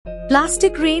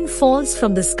Plastic rain falls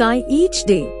from the sky each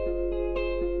day.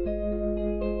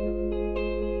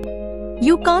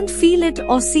 You can't feel it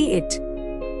or see it.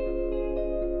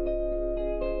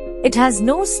 It has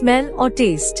no smell or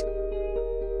taste.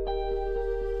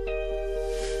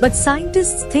 But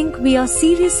scientists think we are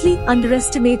seriously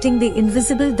underestimating the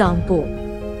invisible downpour.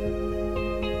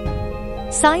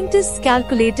 Scientists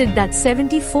calculated that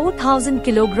 74,000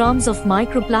 kilograms of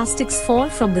microplastics fall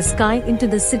from the sky into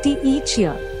the city each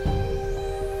year.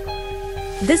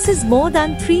 This is more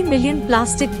than 3 million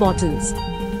plastic bottles.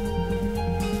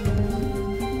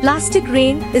 Plastic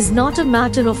rain is not a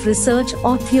matter of research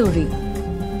or theory.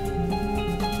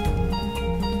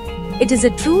 It is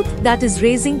a truth that is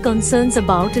raising concerns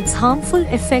about its harmful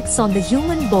effects on the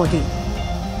human body.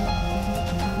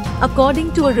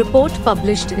 According to a report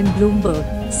published in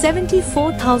Bloomberg,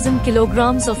 74,000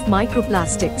 kilograms of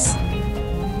microplastics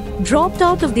dropped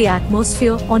out of the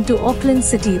atmosphere onto Auckland,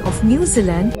 city of New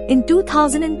Zealand, in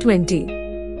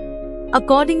 2020.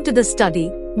 According to the study,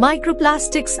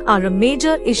 microplastics are a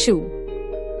major issue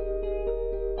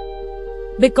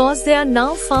because they are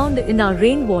now found in our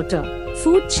rainwater,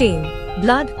 food chain,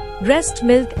 blood, breast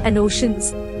milk and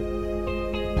oceans,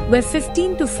 where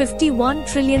 15 to 51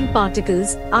 trillion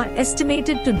particles are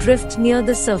estimated to drift near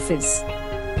the surface.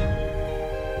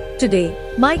 Today,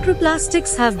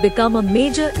 microplastics have become a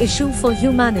major issue for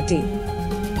humanity.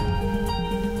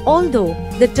 Although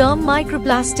the term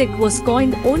microplastic was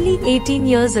coined only 18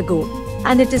 years ago,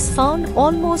 and it is found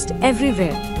almost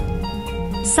everywhere.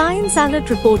 Science Alert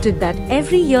reported that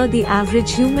every year the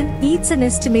average human eats an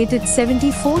estimated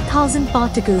 74,000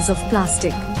 particles of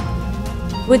plastic,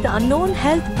 with unknown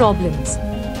health problems.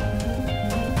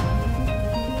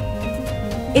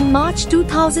 In March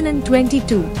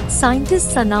 2022,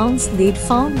 scientists announced they'd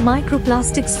found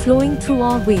microplastics flowing through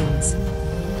our veins.